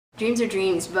Dreams are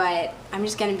dreams, but I'm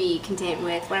just gonna be content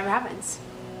with whatever happens.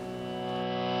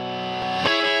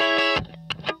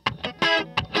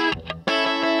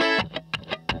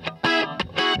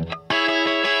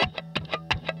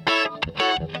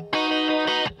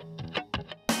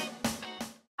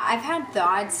 I've had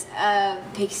thoughts of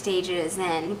big stages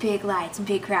and big lights and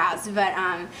big crowds, but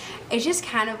it's just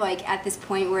kind of like at this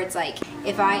point where it's like,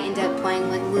 if I end up playing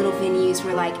like little venues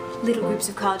where like little groups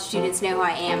of college students know who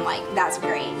I am, like that's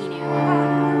great, you know.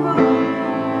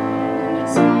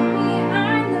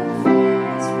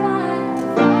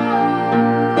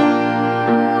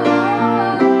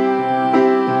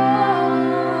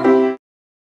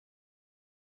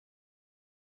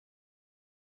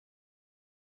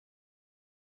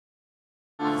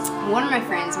 One of my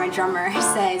friends, my drummer,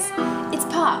 says, it's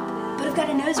pop, but I've got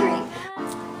a nose ring.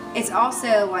 It's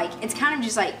also like, it's kind of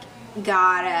just like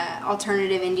got a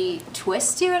alternative indie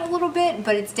twist to it a little bit,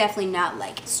 but it's definitely not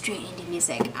like straight indie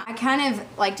music. I kind of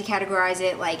like to categorize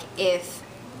it like if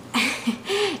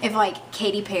if like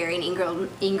Katy Perry and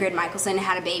Ingrid Michaelson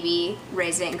had a baby,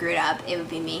 raised it and grew it up, it would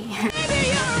be me.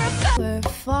 We're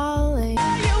falling.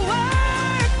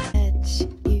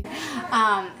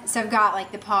 So I've got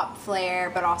like the pop flair,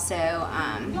 but also,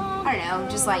 I don't know,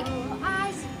 just like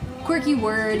quirky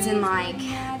words and like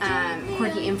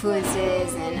quirky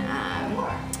influences, and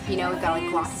you know, we've got like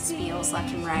glockenspiels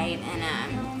left and right, and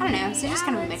I don't know, so just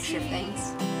kind of a mixture of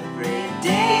things. Every day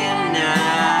and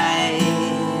night,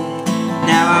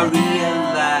 now I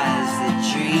realize that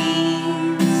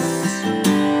dreams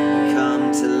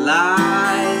come to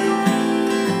life.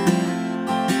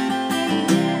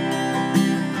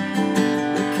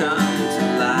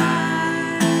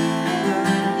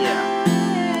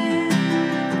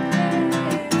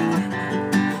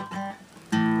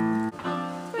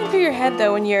 Your head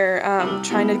though when you're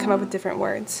trying to come up with different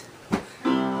words?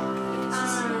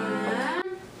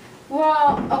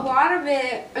 Well, a lot of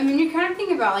it, I mean, you're kind of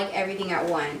thinking about like everything at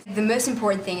once. The most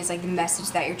important thing is like the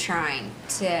message that you're trying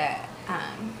to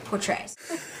portray.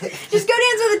 Just go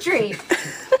dance with a tree.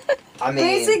 I mean,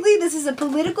 basically, this is a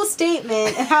political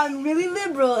statement of how I'm really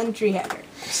liberal and tree hugger.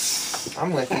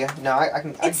 I'm with you. No, I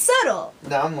can. It's subtle.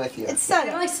 No, I'm with you. It's subtle. I'm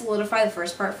gonna like solidify the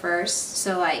first part first.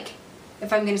 So like,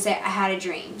 if I'm gonna say I had a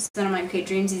dream, so then I'm like, okay,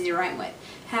 dream's easy to rhyme with.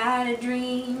 Had a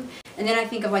dream, and then I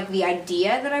think of like the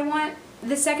idea that I want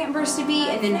the second verse to be,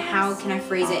 and then how can I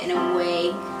phrase it in a way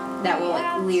that will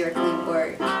like lyrically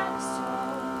work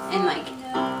and like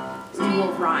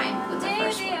will rhyme with the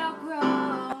first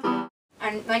one.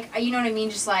 And like, you know what I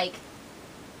mean? Just like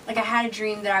I had a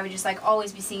dream that I would just like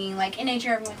always be singing like in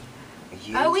nature, everyone.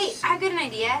 Oh wait, I've got an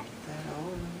idea.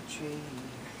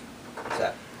 What's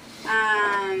that?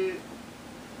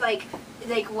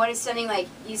 Like what is something like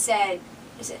you said,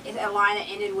 a line that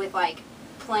ended with like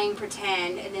playing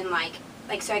pretend, and then like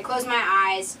so I closed my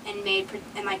eyes and made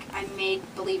pretend,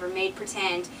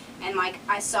 and like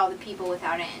I saw the people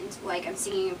without end. Like I'm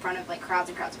singing in front of like crowds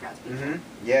and crowds and crowds of people. Mm-hmm.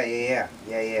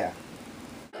 Yeah.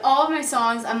 All of my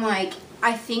songs, I'm like,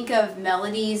 I think of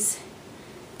melodies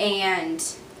and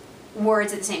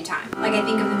words at the same time. Like I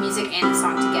think of the music and the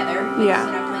song together. Like, Yeah.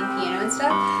 You know, playing piano and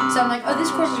stuff. So I'm like, oh,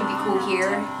 this chorus would be cool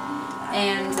here,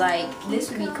 and like this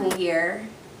would be cool here,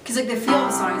 because like the feel of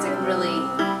the song is like really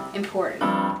important.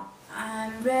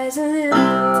 I'm resolute.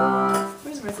 What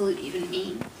does resolute even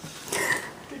mean?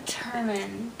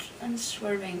 Determined,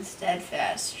 unswerving,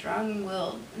 steadfast,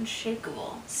 strong-willed,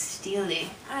 unshakable,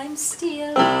 steely. I'm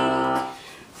steely.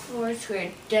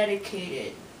 Foursquare,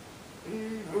 dedicated,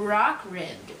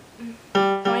 rock-ribbed.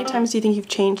 How many times do you think you've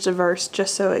changed a verse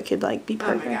just so it could like be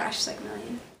perfect? Oh my gosh, like a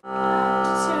million.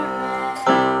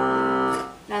 Determined.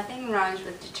 Nothing rhymes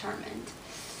with determined.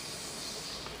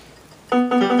 I'll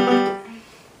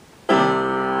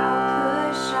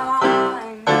push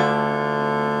on.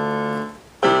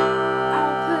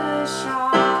 I'll push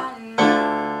on.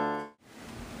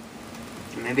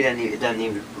 Maybe it doesn't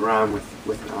even rhyme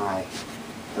with an I.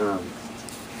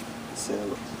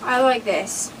 So. I like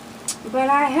this. But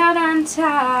I held on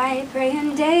tight,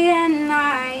 praying day and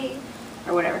night,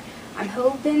 or whatever. I'm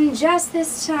hoping just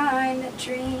this time that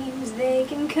dreams, they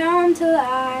can come to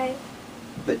life.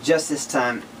 But just this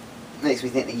time makes me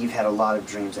think that you've had a lot of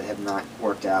dreams that have not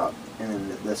worked out, and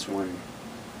then this one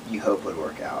you hope would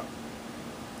work out.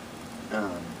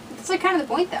 That's like kind of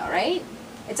the point, though, right?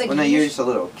 It's like, well, no, you're just a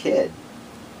little kid.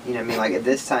 You know what I mean? Like at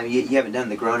this time, you haven't done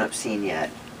the grown-up scene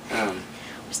yet. We're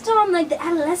still on like the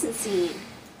adolescent scene.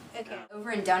 Okay,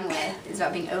 Over and Done With is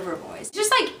about being over boys. Just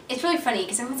like, it's really funny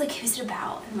because everyone's like, who's it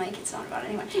about? And I'm like, it's not about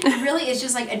anyone. It really is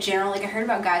just like a general, like I heard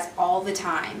about guys all the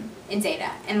time in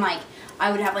Zeta, and like I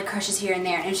would have like crushes here and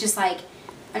there, and it's just like,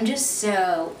 I'm just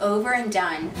so over and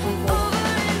done.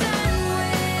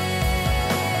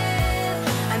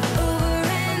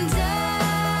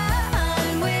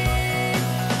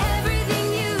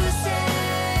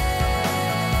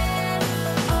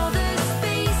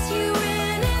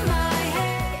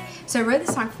 So I wrote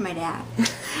this song for my dad.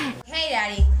 Hey,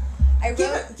 Daddy.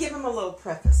 Give him a little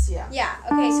preface, yeah. Yeah,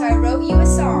 okay, so I wrote you a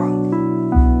song.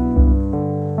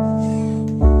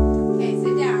 Okay,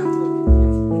 sit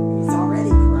down. He's already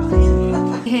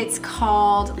crying. It's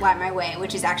called Light My Way,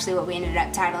 which is actually what we ended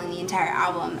up titling the entire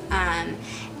album.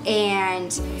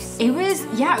 And it was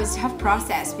a tough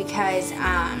process because,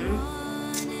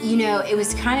 you know, it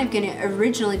was kind of gonna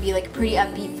originally be like a pretty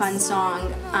upbeat, fun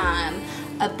song,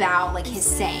 about like his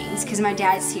sayings, because my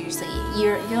dad, seriously,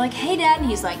 you're like, hey Dad, and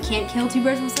he's like, can't kill two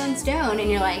birds with one stone,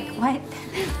 and you're like, what?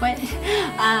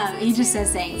 He just says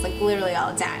sayings like literally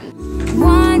all the time.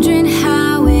 Wondering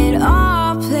how it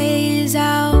all plays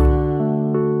out.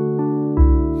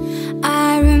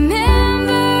 I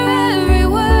remember every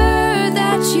word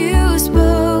that you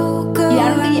spoke. Yeah, I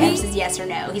don't think he ever says yes or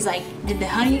no. He's like, did the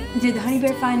honey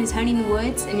bear find his honey in the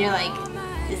woods? And you're like,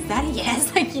 is that a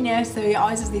yes? Like, you know, so he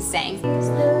always has these sayings.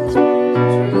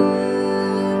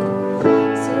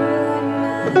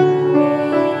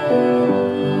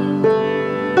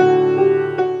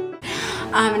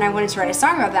 And I wanted to write a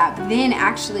song about that, but then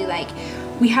actually, like,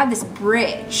 we had this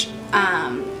bridge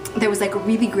that was like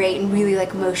really great and really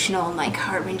like emotional and like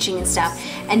heart-wrenching and stuff,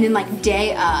 and then like the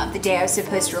day I was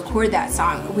supposed to record that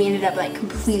song, we ended up like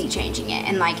completely changing it,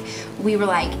 and like we were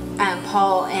like,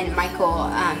 Paul and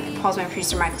Michael, Paul's my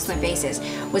producer, Michael's my bassist,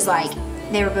 was like,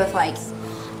 they were both like,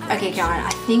 okay Caroline,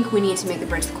 I think we need to make the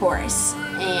bridge the chorus,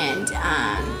 and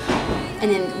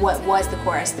then what was the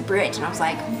chorus? The bridge. And I was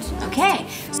like, okay.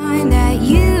 That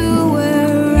you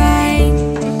were right.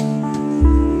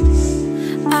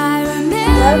 I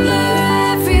remember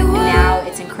every word. And now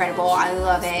it's incredible. I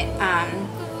love it.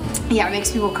 Yeah, it makes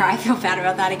people cry. I feel bad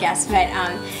about that, I guess, but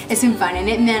it's been fun, and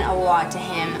it meant a lot to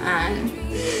him.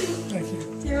 Thank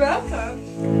you. You're welcome.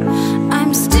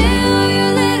 I'm still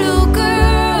your little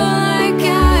girl like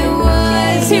I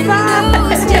was in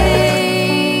those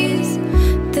days.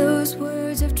 Those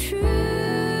words of truth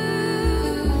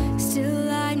still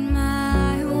light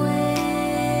my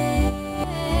way.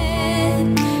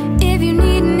 If you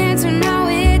need an answer now,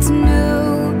 it's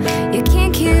no. You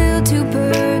can't kill two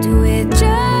birds with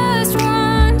just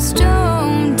one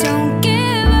stone. Don't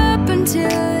give up until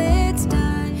it's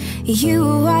done. You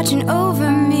were watching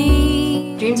over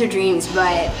me. Dreams are dreams,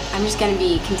 but I'm just gonna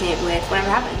be content with whatever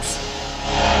happens.